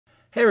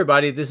Hey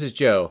everybody, this is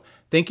Joe.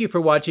 Thank you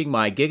for watching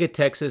my Giga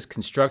Texas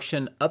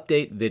construction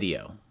update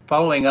video.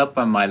 Following up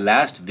on my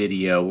last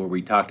video where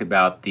we talked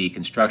about the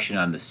construction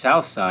on the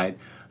south side,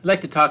 I'd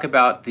like to talk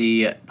about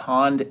the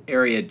pond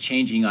area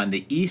changing on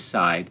the east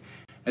side.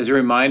 As a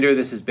reminder,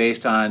 this is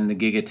based on the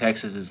Giga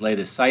Texas's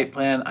latest site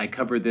plan. I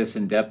covered this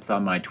in depth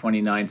on my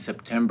 29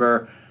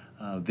 September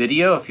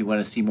video if you want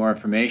to see more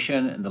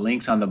information, and the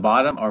links on the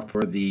bottom are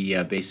for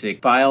the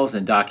basic files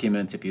and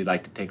documents if you'd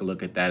like to take a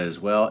look at that as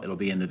well. It'll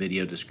be in the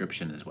video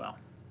description as well.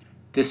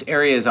 This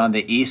area is on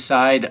the east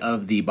side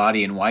of the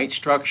body in white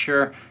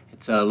structure.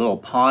 It's a little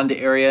pond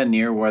area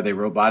near where the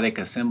robotic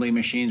assembly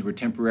machines were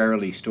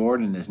temporarily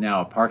stored and is now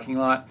a parking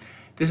lot.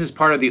 This is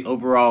part of the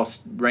overall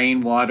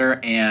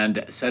rainwater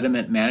and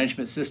sediment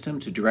management system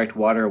to direct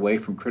water away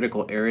from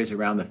critical areas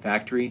around the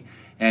factory,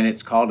 and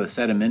it's called a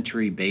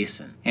sedimentary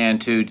basin. And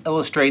to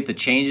illustrate the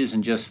changes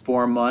in just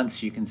 4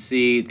 months, you can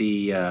see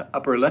the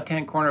upper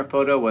left-hand corner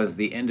photo was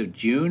the end of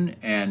June,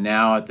 and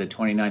now at the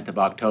 29th of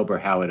October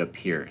how it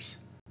appears.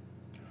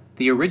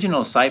 The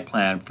original site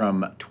plan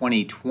from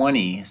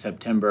 2020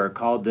 September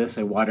called this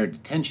a water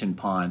detention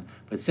pond,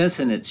 but since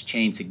then it's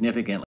changed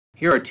significantly.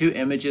 Here are two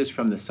images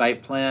from the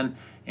site plan,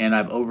 and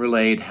I've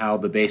overlaid how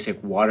the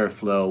basic water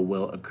flow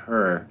will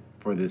occur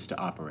for this to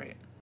operate.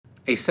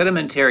 A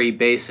sedimentary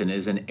basin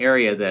is an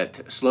area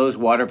that slows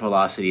water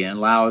velocity and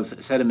allows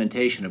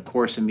sedimentation of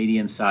coarse and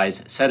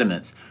medium-sized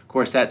sediments. Of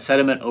course, that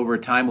sediment over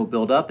time will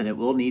build up and it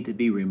will need to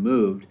be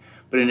removed,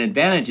 but an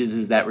advantage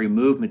is that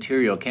removed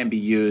material can be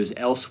used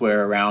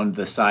elsewhere around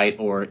the site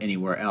or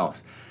anywhere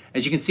else.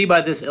 As you can see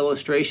by this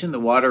illustration, the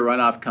water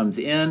runoff comes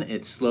in,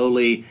 it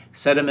slowly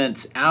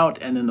sediments out,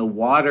 and then the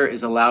water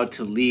is allowed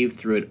to leave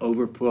through an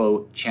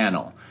overflow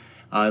channel.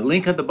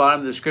 Link at the bottom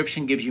of the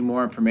description gives you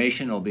more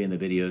information. It'll be in the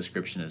video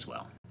description as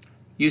well.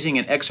 Using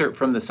an excerpt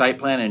from the site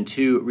plan and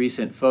two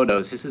recent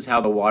photos, this is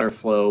how the water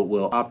flow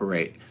will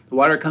operate. The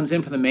water comes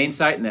in from the main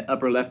site in the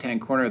upper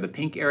left-hand corner of the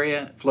pink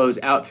area, flows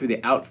out through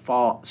the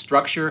outfall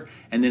structure,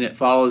 and then it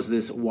follows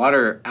this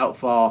water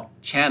outfall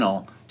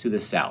channel to the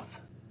south.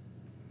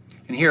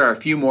 And here are a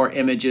few more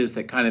images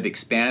that kind of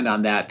expand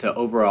on that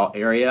overall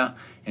area,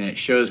 and it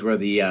shows where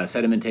the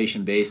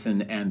sedimentation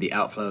basin and the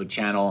outflow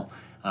channel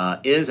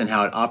is and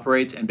how it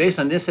operates. And based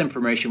on this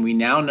information, we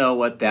now know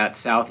what that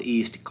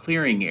southeast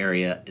clearing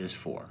area is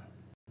for.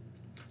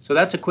 So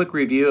that's a quick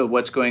review of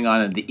what's going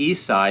on the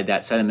east side,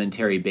 that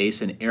sedimentary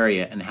basin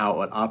area, and how it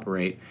would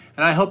operate.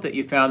 And I hope that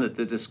you found that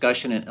the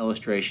discussion and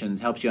illustrations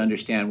helps you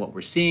understand what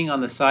we're seeing on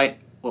the site,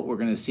 what we're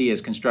going to see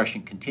as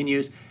construction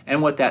continues,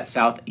 and what that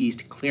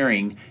southeast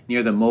clearing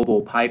near the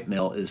mobile pipe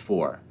mill is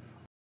for.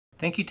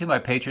 Thank you to my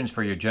patrons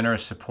for your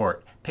generous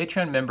support.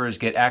 Patreon members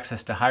get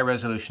access to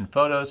high-resolution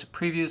photos,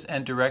 previews,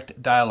 and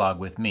direct dialogue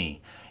with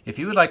me. If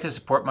you would like to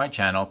support my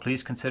channel,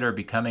 please consider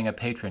becoming a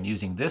patron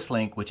using this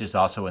link, which is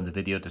also in the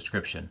video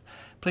description.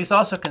 Please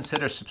also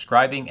consider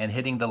subscribing and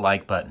hitting the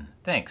like button.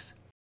 Thanks.